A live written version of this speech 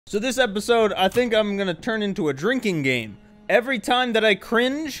So this episode, I think I'm gonna turn into a drinking game. Every time that I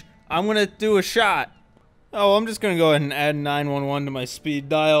cringe, I'm gonna do a shot. Oh, I'm just gonna go ahead and add 911 to my speed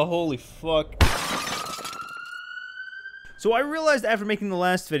dial. Holy fuck. So I realized after making the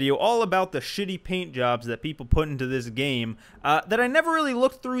last video all about the shitty paint jobs that people put into this game, that I never really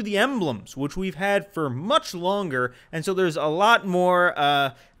looked through the emblems, which we've had for much longer, and so there's a lot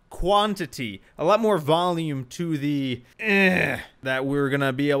more, quantity, a lot more volume to the that we're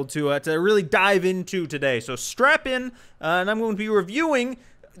gonna be able to really dive into today. So strap in, and I'm going to be reviewing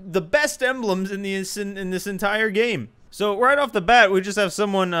the best emblems in this entire game. So right off the bat, we just have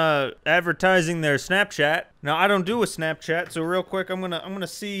someone advertising their Snapchat. Now I don't do a Snapchat, so real quick, I'm gonna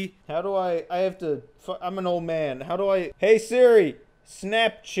see how do I have to. I'm an old man. How do I? Hey Siri,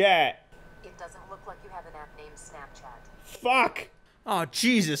 Snapchat. It doesn't look like you have an app named Snapchat. Fuck. Oh,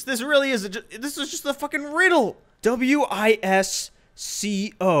 Jesus, this really is this is just a fucking riddle. WISCO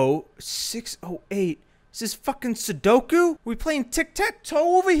 608. Is this fucking Sudoku? We playing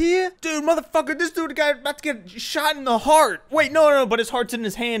tic-tac-toe over here? Dude, motherfucker, this dude got about to get shot in the heart. Wait, no, but his heart's in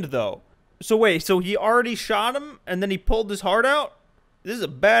his hand, though. So wait, so he already shot him, and then he pulled his heart out? This is a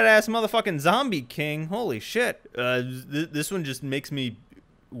badass motherfucking zombie king. Holy shit. This one just makes me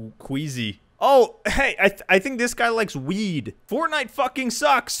queasy. Oh, hey, I think this guy likes weed. Fortnite fucking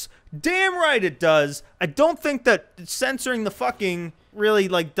sucks. Damn right it does. I don't think that censoring the fucking really,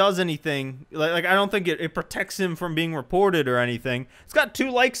 like, does anything. Like I don't think it protects him from being reported or anything. It's got 2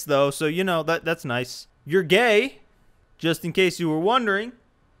 likes, though, so, you know, that's nice. You're gay, just in case you were wondering.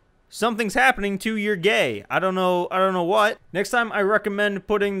 Something's happening to you're gay. I don't know what. Next time, I recommend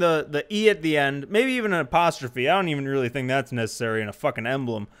putting the E at the end, maybe even an apostrophe. I don't even really think that's necessary in a fucking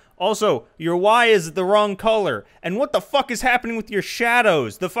emblem. Also, your Y is the wrong color. And what the fuck is happening with your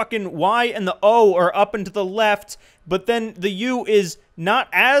shadows? The fucking Y and the O are up and to the left, but then the U is not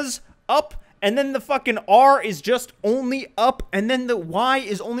as up, and then the fucking R is just only up, and then the Y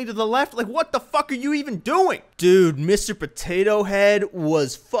is only to the left. Like, what the fuck are you even doing? Dude, Mr. Potato Head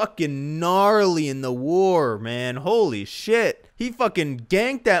was fucking gnarly in the war, man. Holy shit. He fucking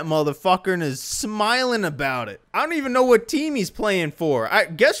ganked that motherfucker and is smiling about it. I don't even know what team he's playing for. I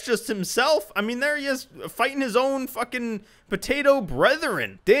guess just himself. I mean, there he is fighting his own fucking potato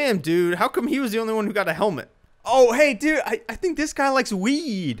brethren. Damn, dude. How come he was the only one who got a helmet? Oh, hey, dude, I think this guy likes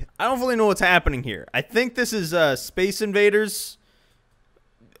weed. I don't really know what's happening here. I think this is Space Invaders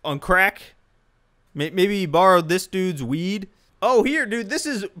on crack. Maybe he borrowed this dude's weed. Oh, here, dude, this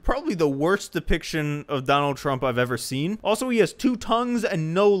is probably the worst depiction of Donald Trump I've ever seen. Also, he has 2 tongues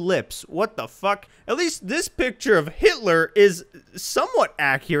and no lips. What the fuck? At least this picture of Hitler is somewhat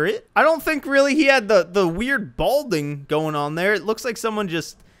accurate. I don't think really he had the weird balding going on there. It looks like someone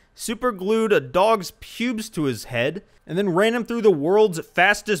just super glued a dog's pubes to his head and then ran him through the world's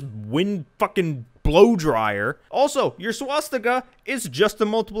fastest wind fucking blow dryer. Also, your swastika is just a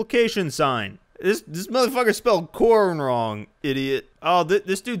multiplication sign. This motherfucker spelled corn wrong, idiot. Oh,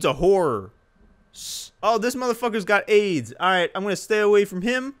 this dude's a horror. Oh, this motherfucker's got AIDS. All right, I'm gonna stay away from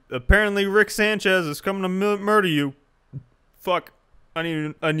him. Apparently, Rick Sanchez is coming to murder you. Fuck. I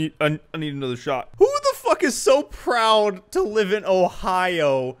need another shot. Who the fuck is so proud to live in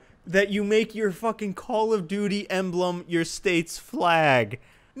Ohio that you make your fucking Call of Duty emblem your state's flag?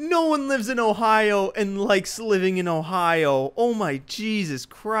 No one lives in Ohio and likes living in Ohio. Oh my Jesus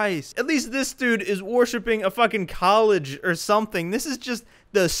Christ. At least this dude is worshiping a fucking college or something. This is just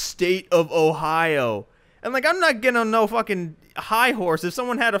the state of Ohio. And like, I'm not getting on no fucking high horse. If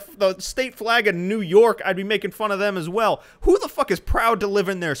someone had the state flag in New York, I'd be making fun of them as well. Who the fuck is proud to live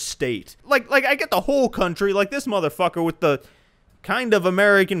in their state? Like I get the whole country, like this motherfucker with the kind of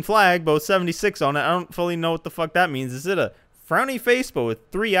American flag, both 76 on it. I don't fully know what the fuck that means. Is it a frowny face but with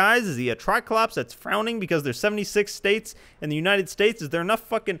 3 eyes? Is he a triclops that's frowning because there's 76 states in the United States? Is there enough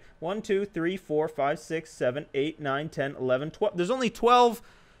fucking 1, 2, 3, 4, 5, 6, 7, 8, 9, 10, 11, 12? There's only 12.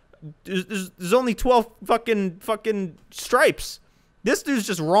 There's only 12 fucking stripes. This dude's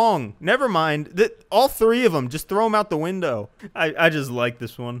just wrong. Never mind. All 3 of them, just throw them out the window. I just like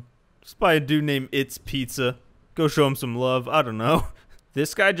this one. It's by a dude named It's Pizza. Go show him some love. I don't know.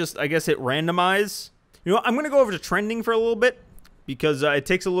 This guy just, I guess, hit randomize. You know what? I'm going to go over to trending for a little bit because it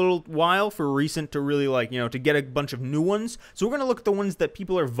takes a little while for recent to really, like, you know, to get a bunch of new ones. So we're going to look at the ones that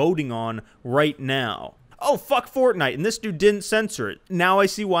people are voting on right now. Oh, fuck Fortnite, and this dude didn't censor it. Now I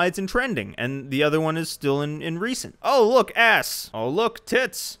see why it's in trending, and the other one is still in recent. Oh, look, ass. Oh, look,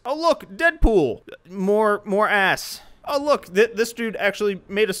 tits. Oh, look, Deadpool. More ass. Oh, look, this dude actually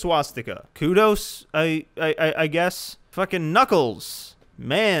made a swastika. Kudos, I guess. Fucking Knuckles.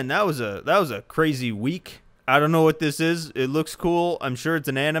 Man, that was a crazy week. I don't know what this is. It looks cool. I'm sure it's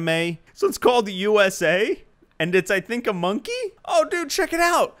an anime. So it's called the USA, and it's, I think, a monkey? Oh, dude, check it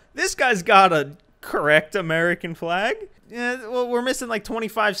out. This guy's got a correct American flag. Yeah, well, we're missing like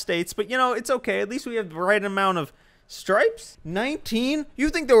 25 states, but, you know, it's okay. At least we have the right amount of stripes. 19? You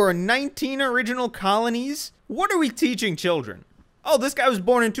think there were 19 original colonies? What are we teaching children? Oh, this guy was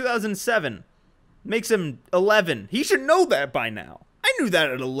born in 2007. Makes him 11. He should know that by now. I knew that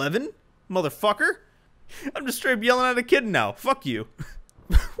at 11, motherfucker. I'm just straight up yelling at a kid now. Fuck you.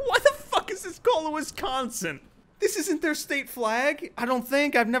 Why the fuck is this called Wisconsin? This isn't their state flag. I don't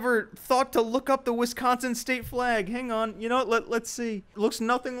think. I've never thought to look up the Wisconsin state flag. Hang on. You know what? Let's see. It looks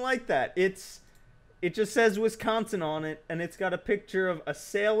nothing like that. It just says Wisconsin on it, and it's got a picture of a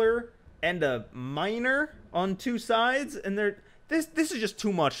sailor and a miner on two sides, and this is just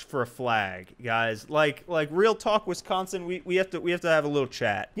too much for a flag, guys. Like real talk, Wisconsin, we have to have a little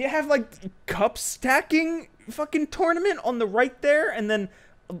chat. You have like cup stacking fucking tournament on the right there, and then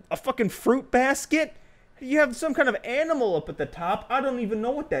a fucking fruit basket. You have some kind of animal up at the top. I don't even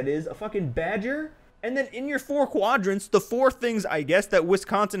know what that is. A fucking badger. And then in your 4 quadrants, the 4 things, I guess, that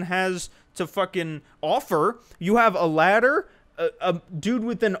Wisconsin has to fucking offer, you have a ladder, a dude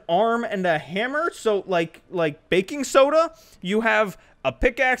with an arm and a hammer, so like baking soda. You have a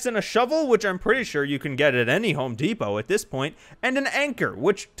pickaxe and a shovel, which I'm pretty sure you can get at any Home Depot at this point, and an anchor,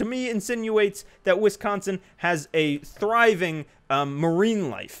 which to me insinuates that Wisconsin has a thriving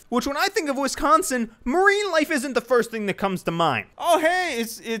marine life. Which, when I think of Wisconsin, marine life isn't the first thing that comes to mind. Oh, hey,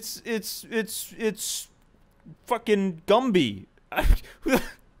 it's fucking Gumby.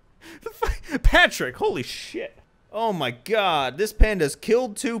 Patrick, holy shit. Oh my god, this panda's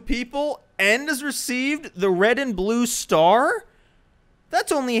killed 2 people and has received the red and blue star?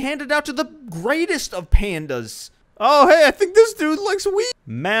 That's only handed out to the greatest of pandas. Oh, hey, I think this dude likes weed.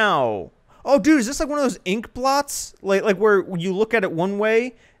 Mao. Oh, dude, is this like one of those ink blots? Like where you look at it one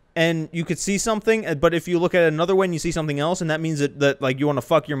way and you could see something, but if you look at it another way and you see something else, and that means that like you want to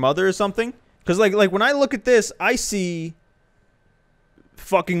fuck your mother or something? Because like when I look at this, I see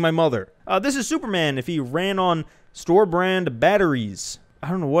fucking my mother. This is Superman if he ran on store brand batteries. I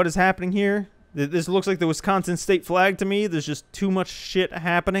don't know what is happening here. This looks like the Wisconsin state flag to me. There's just too much shit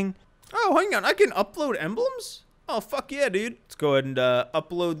happening. Oh, hang on. I can upload emblems? Oh, fuck yeah, dude. Let's go ahead and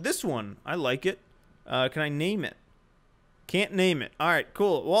upload this one. I like it. Can I name it? Can't name it. All right,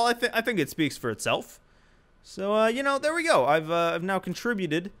 cool. Well, I think it speaks for itself. So, you know, there we go. I've now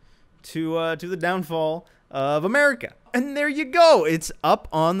contributed to the downfall of America. And there you go. It's up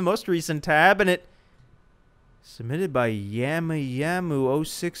on the most recent tab, and it submitted by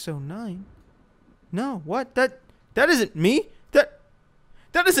Yamayamu0609. No, what? That isn't me. That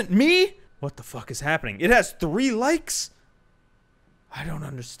isn't me. What the fuck is happening? It has 3 likes. I don't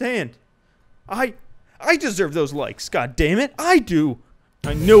understand. I deserve those likes. God damn it. I do.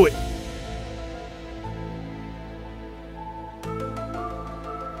 I knew it.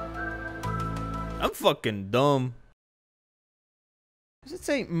 I'm fucking dumb. Does it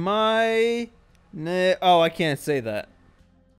say my? Oh, I can't say that.